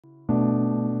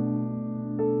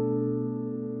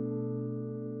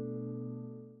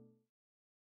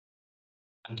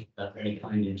Thank you for that very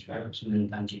kind introduction, and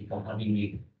thank you for having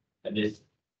me at this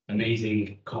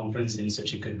amazing conference in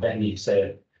such a good venue.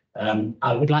 So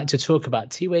I would like to talk about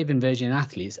T-wave inversion in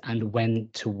athletes and when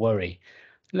to worry.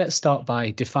 Let's start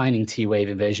by defining T-wave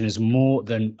inversion as more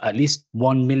than at least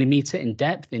 1 millimeter in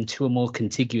depth in 2 or more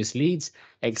contiguous leads,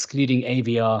 excluding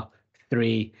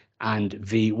AVR3 and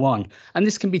V1. And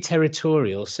this can be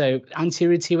territorial. So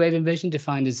anterior T-wave inversion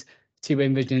defined as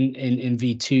T-wave inversion in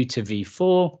V2 to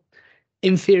V4,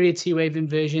 inferior T-wave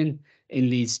inversion in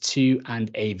leads 2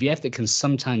 and AVF that can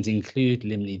sometimes include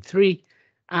limb lead 3,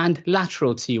 and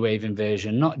lateral T-wave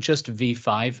inversion, not just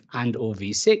V5 and or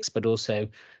V6, but also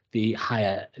the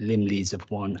higher limb leads of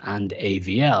 1 and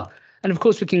AVL. And of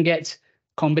course, we can get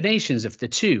combinations of the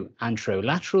two,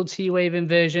 anterolateral T-wave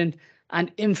inversion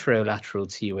and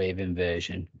inferolateral T-wave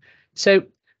inversion. So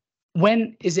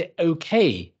when is it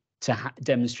okay to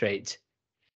demonstrate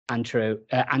anterior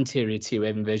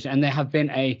T-wave inversion? And there have been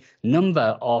a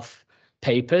number of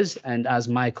papers, and as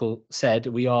Michael said,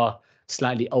 we are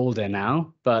slightly older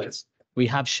now, but we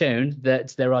have shown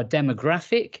that there are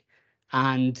demographic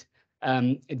and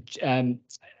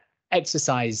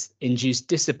exercise-induced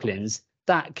disciplines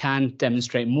that can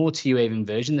demonstrate more T-wave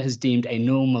inversion that has deemed a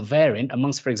normal variant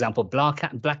amongst, for example, black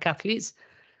athletes.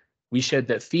 We showed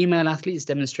that female athletes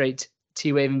demonstrate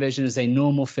T-wave inversion as a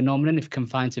normal phenomenon if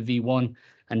confined to V1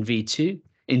 and V2.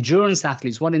 Endurance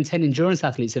athletes, 1 in 10 endurance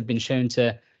athletes have been shown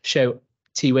to show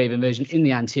T-wave inversion in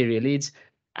the anterior leads,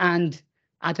 and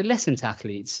adolescent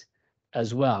athletes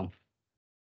as well.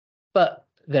 But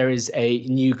there is a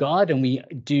new guard, and we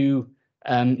do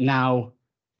now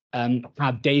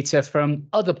have data from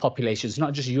other populations,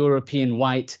 not just European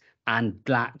white and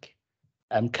black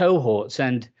cohorts.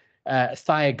 And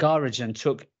Thiagarajan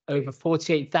took over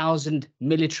 48,000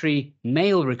 military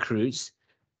male recruits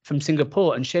from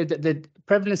Singapore and showed that the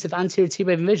prevalence of anterior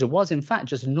T-wave inversion was in fact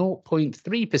just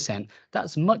 0.3%.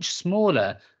 That's much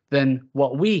smaller than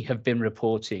what we have been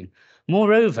reporting.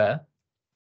 Moreover,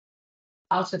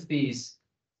 out of these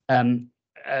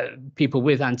people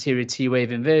with anterior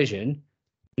T-wave inversion,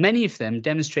 many of them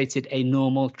demonstrated a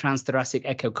normal transthoracic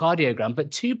echocardiogram,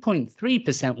 but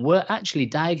 2.3% were actually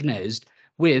diagnosed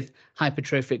with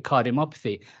hypertrophic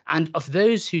cardiomyopathy. And of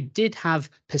those who did have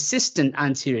persistent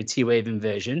anterior T-wave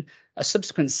inversion, a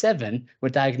subsequent 7 were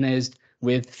diagnosed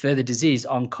with further disease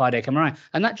on cardiac MRI.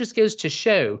 And that just goes to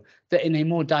show that in a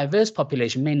more diverse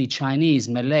population, mainly Chinese,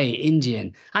 Malay,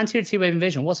 Indian, anterior T-wave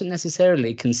inversion wasn't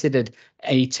necessarily considered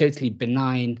a totally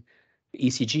benign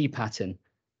ECG pattern.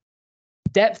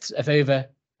 Depths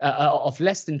of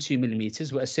less than 2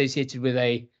 millimeters were associated with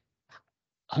a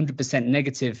 100%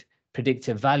 negative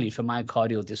predictive value for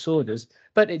myocardial disorders.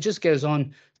 But it just goes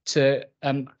on to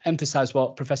emphasize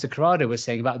what Professor Corrado was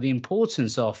saying about the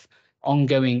importance of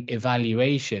ongoing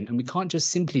evaluation. And we can't just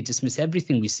simply dismiss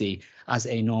everything we see as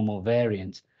a normal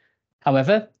variant.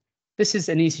 However, this is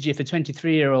an ECG for a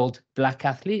 23-year-old black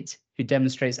athlete who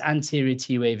demonstrates anterior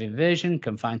T-wave inversion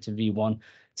confined to V1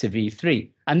 to V3.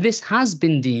 And this has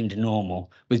been deemed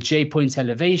normal with J-point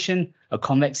elevation, a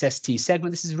convex ST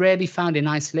segment. This is rarely found in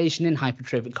isolation in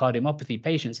hypertrophic cardiomyopathy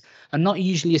patients and not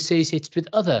usually associated with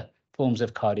other forms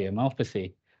of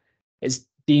cardiomyopathy. It's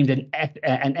deemed an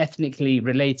ethnically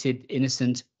related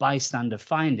innocent bystander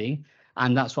finding,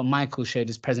 and that's what Michael showed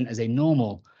is present as a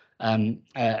normal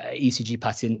ECG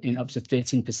pattern in up to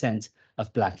 13%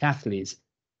 of black athletes.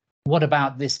 What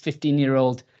about this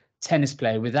 15-year-old tennis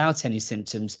player without any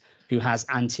symptoms who has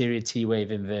anterior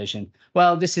T-wave inversion?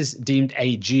 Well, this is deemed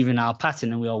a juvenile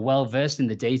pattern, and we are well versed in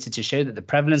the data to show that the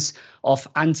prevalence of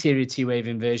anterior T-wave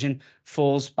inversion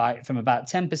falls from about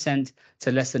 10%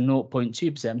 to less than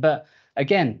 0.2%. But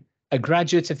again, a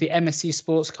graduate of the MSc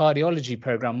Sports Cardiology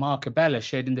program, Mark Abella,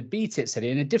 showed in the BTIT study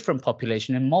in a different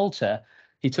population in Malta,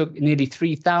 he took nearly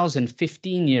 3,000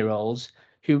 15-year-olds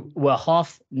who were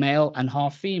half male and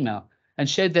half female, and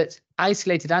showed that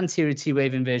isolated anterior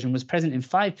T-wave inversion was present in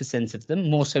 5% of them,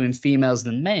 more so in females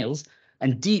than males,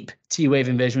 and deep T-wave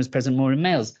inversion was present more in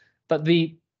males. But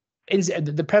the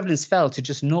prevalence fell to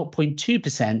just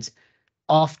 0.2%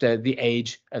 after the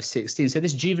age of 16. So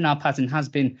this juvenile pattern has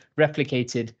been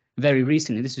replicated very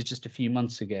recently. This was just a few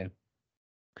months ago.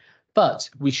 But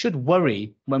we should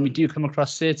worry when we do come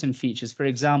across certain features, for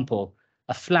example,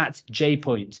 a flat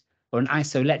J-point or an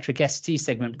isoelectric ST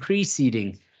segment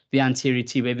preceding the anterior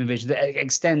T-wave inversion that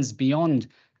extends beyond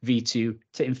V2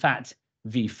 to, in fact,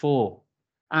 V4.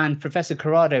 And Professor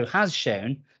Corrado has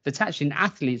shown that actually in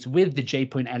athletes with the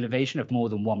J-point elevation of more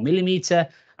than 1 millimeter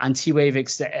and T-wave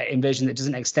inversion that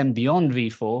doesn't extend beyond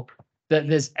V4, that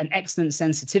there's an excellent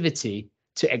sensitivity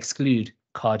to exclude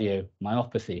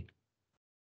cardiomyopathy.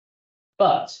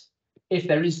 But if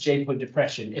there is J-point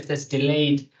depression, if there's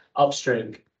delayed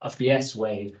upstroke of the S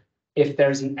wave, if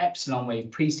there is an epsilon wave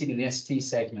preceding the ST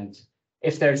segment,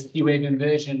 if there's T wave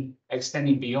inversion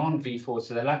extending beyond V4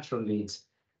 to the lateral leads,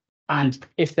 and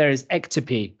if there is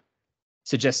ectopy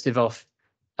suggestive of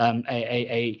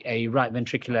a right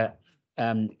ventricular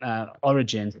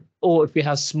origin, or if we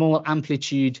have small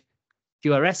amplitude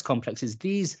QRS complexes,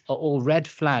 these are all red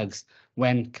flags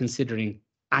when considering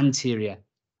anterior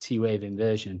T-wave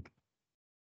inversion.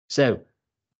 So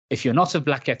if you're not of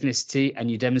Black ethnicity and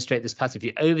you demonstrate this pattern, if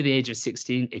you're over the age of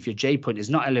 16, if your J-point is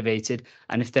not elevated,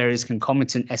 and if there is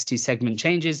concomitant ST segment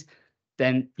changes,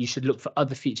 then you should look for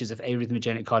other features of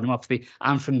arrhythmogenic cardiomyopathy,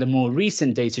 and from the more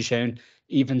recent data shown,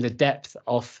 even the depth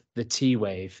of the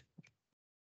T-wave.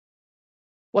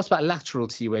 What about lateral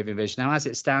T-wave inversion? Now, as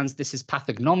it stands, this is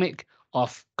pathognomic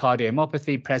of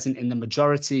cardiomyopathy present in the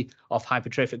majority of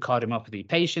hypertrophic cardiomyopathy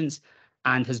patients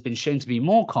and has been shown to be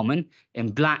more common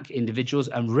in Black individuals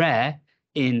and rare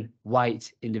in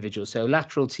white individuals. So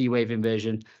lateral T-wave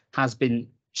inversion has been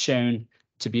shown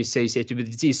to be associated with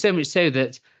the disease, so much so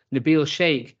that Nabil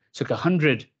Sheikh took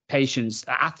 100 patients,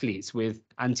 athletes with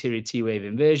anterior T-wave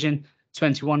inversion,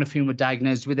 21 of whom were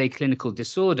diagnosed with a clinical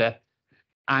disorder,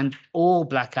 and all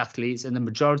Black athletes and the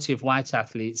majority of white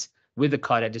athletes with a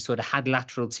cardiac disorder had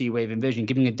lateral T-wave inversion,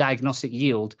 giving a diagnostic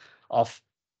yield of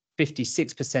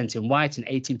 56% in white and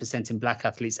 18% in Black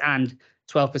athletes, and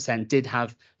 12% did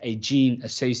have a gene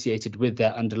associated with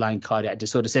their underlying cardiac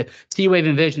disorder. So T-wave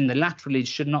inversion in the lateral lead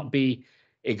should not be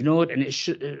ignored, and it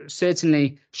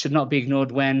certainly should not be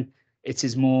ignored when it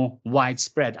is more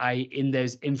widespread, i.e. in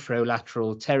those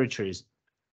infralateral territories.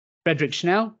 Frederick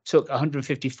Schnell took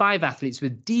 155 athletes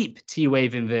with deep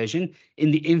T-wave inversion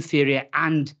in the inferior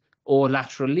and or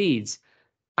lateral leads.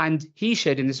 And he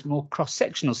showed in this more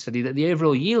cross-sectional study that the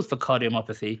overall yield for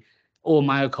cardiomyopathy or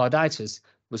myocarditis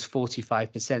was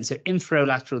 45%. So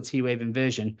infralateral T-wave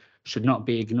inversion should not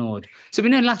be ignored. So we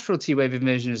know lateral T-wave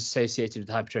inversion is associated with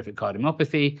hypertrophic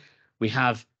cardiomyopathy. We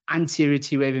have anterior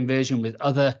T-wave inversion with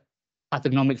other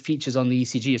pathognomic features on the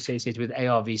ECG associated with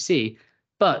ARVC.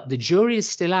 But the jury is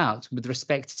still out with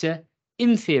respect to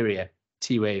inferior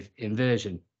T-wave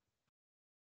inversion.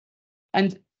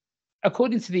 And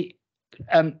according to the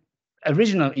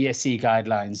original ESC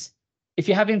guidelines, if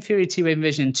you have inferior T-wave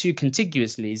inversion in 2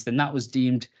 contiguous leads, then that was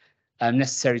deemed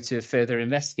necessary to further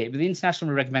investigate. But the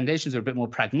international recommendations were a bit more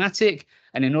pragmatic,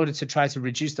 and in order to try to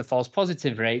reduce the false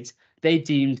positive rate, they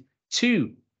deemed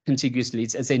 2 contiguous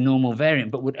leads as a normal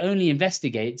variant, but would only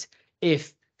investigate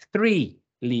if 3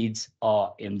 leads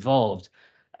are involved.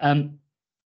 The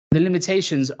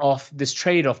limitations of this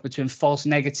trade-off between false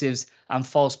negatives and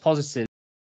false positives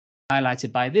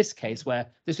highlighted by this case, where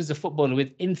this was a footballer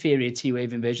with inferior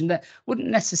T-wave inversion that wouldn't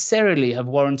necessarily have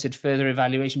warranted further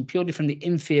evaluation purely from the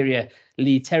inferior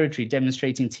lead territory,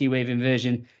 demonstrating T-wave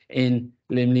inversion in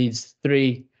limb leads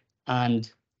 3 and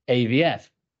AVF,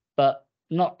 but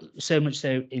not so much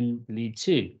so in lead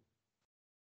 2.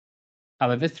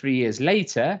 However, 3 years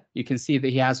later, you can see that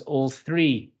he has all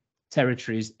 3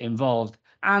 territories involved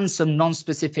and some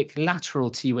non-specific lateral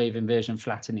T-wave inversion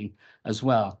flattening as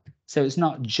well. So it's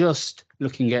not just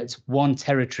looking at one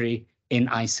territory in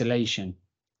isolation.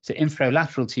 So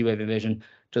infralateral T-wave inversion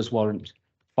does warrant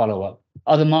follow-up.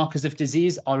 Other markers of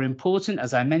disease are important,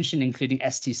 as I mentioned, including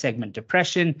ST segment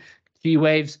depression,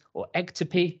 T-waves, or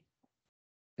ectopy,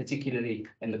 particularly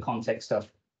in the context of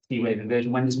T-wave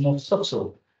inversion, when it's more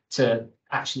subtle to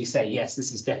actually say, yes,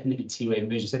 this is definitely T-wave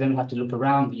inversion. So they don't have to look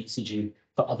around the ECG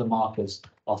for other markers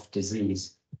of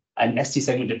disease. And ST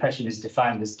segment depression is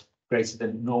defined as greater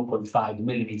than 0.5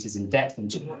 millimeters in depth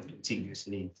and 2 contiguous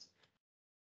leads,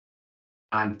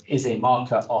 and is a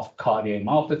marker of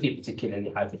cardiomyopathy, particularly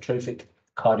hypertrophic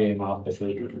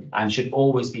cardiomyopathy, and should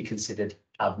always be considered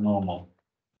abnormal.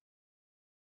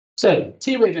 So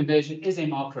T-wave inversion is a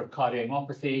marker of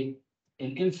cardiomyopathy.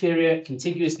 In inferior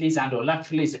contiguous leads and or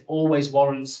lateral leads, it always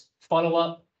warrants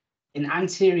follow-up. In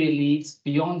anterior leads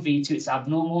beyond V2, it's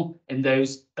abnormal in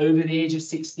those over the age of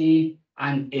 16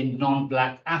 and in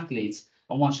non-Black athletes.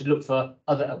 And one should look for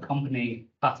other accompanying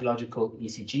pathological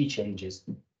ECG changes.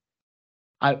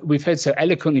 We've heard so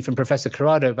eloquently from Professor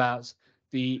Corrado about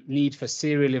the need for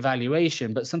serial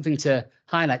evaluation, but something to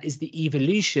highlight is the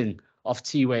evolution of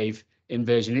T-wave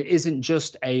inversion. It isn't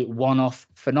just a one-off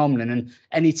phenomenon, and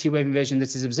any T-wave inversion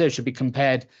that is observed should be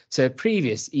compared to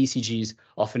previous ECGs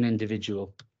of an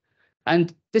individual.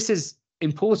 And this is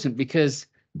important because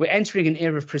we're entering an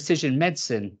era of precision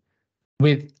medicine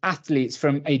with athletes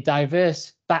from a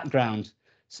diverse background.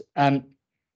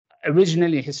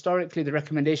 Originally, historically, the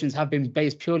recommendations have been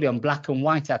based purely on black and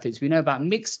white athletes. We know about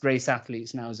mixed race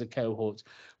athletes now as a cohort.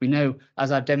 We know,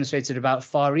 as I've demonstrated, about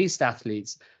Far East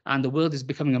athletes, and the world is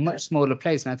becoming a much smaller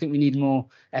place. And I think we need more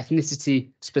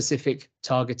ethnicity-specific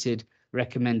targeted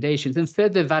recommendations, and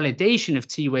further validation of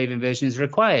T-wave inversion is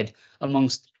required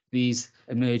amongst these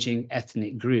emerging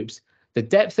ethnic groups. The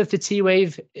depth of the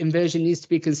T-wave inversion needs to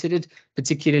be considered,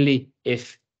 particularly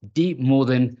if deep, more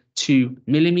than 2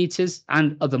 millimeters,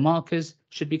 and other markers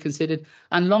should be considered.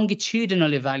 And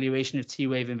longitudinal evaluation of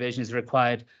T-wave inversion is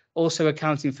required, also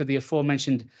accounting for the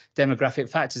aforementioned demographic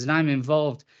factors. And I'm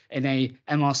involved in a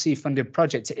MRC-funded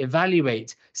project to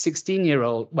evaluate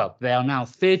 16-year-old, well, they are now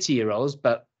 30-year-olds,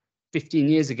 but 15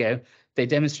 years ago, they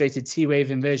demonstrated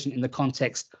T-wave inversion in the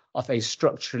context of a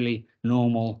structurally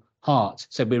normal heart.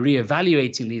 So we're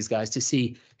re-evaluating these guys to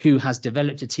see who has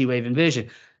developed a T-wave inversion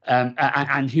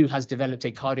and who has developed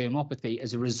a cardiomyopathy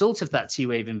as a result of that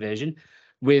T-wave inversion,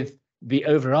 with the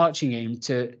overarching aim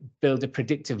to build a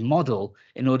predictive model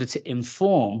in order to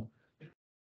inform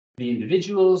the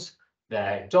individuals,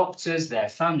 their doctors, their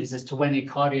families as to when a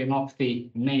cardiomyopathy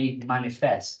may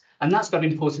manifest. And that's got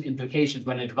important implications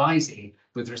when advising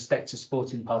with respect to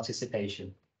sporting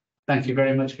participation. Thank you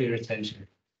very much for your attention.